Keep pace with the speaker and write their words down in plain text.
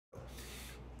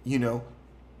you know,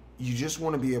 you just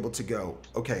want to be able to go,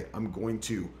 okay, I'm going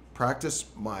to practice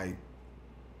my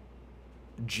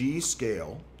G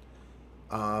scale,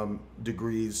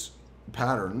 degrees,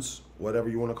 patterns, whatever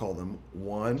you want to call them,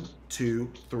 1,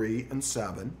 2, 3, and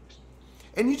 7.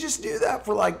 And you just do that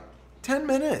for like 10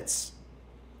 minutes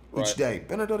each Right.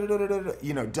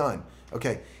 day. Done.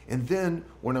 Okay. And then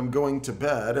when I'm going to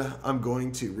bed, I'm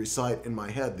going to recite in my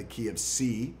head the key of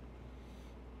C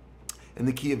and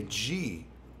the key of G,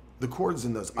 the chords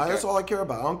in those. Okay. That's all I care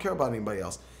about. I don't care about anybody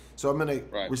else. So I'm going to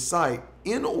Right. recite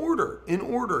in order,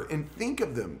 and think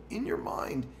of them in your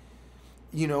mind.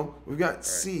 We've got Right.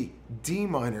 C, D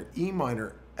minor, E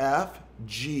minor, F,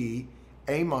 G,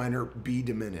 A minor, B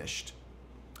diminished.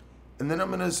 And then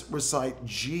I'm going to recite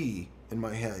G in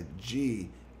my head. G,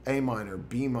 A minor,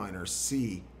 B minor,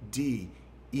 C, D,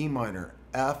 E minor,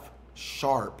 F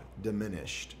sharp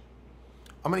diminished.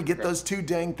 I'm going to get Okay. those two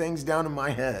dang things down in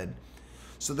my head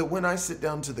so that when I sit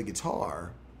down to the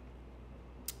guitar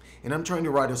and I'm trying to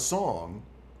write a song,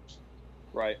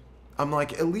 Right. I'm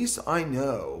like, at least I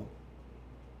know.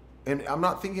 And I'm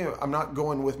not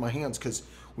going with my hands, because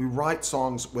we write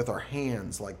songs with our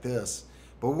hands like this,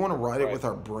 but we want to write it Right. with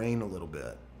our brain a little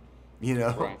bit, you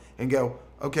know, Right. and go,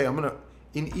 okay,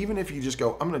 and even if you just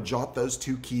go, I'm going to jot those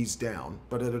two keys down,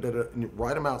 but and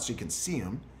write them out so you can see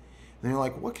them. And you're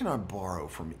like, what can I borrow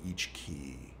from each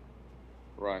key?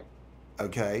 Right.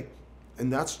 Okay.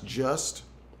 And that's just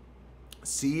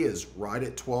C is right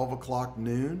at 12 o'clock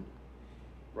noon.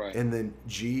 Right. And then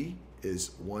G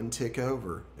is one tick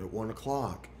over at 1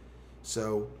 o'clock.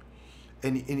 So,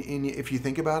 and if you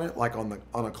think about it, like on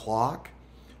a clock,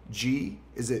 G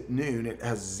is at noon. It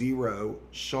has 0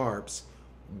 sharps.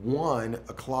 1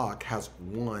 o'clock has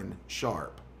 1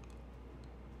 sharp.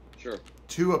 Sure.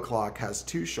 2 o'clock has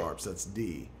 2 sharps. That's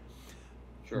D.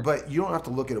 Sure. But you don't have to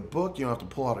look at a book. You don't have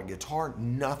to pull out a guitar.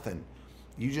 Nothing.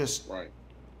 You just Right.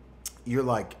 You're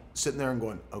like sitting there and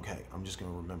going, okay, I'm just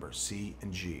going to remember C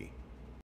and G.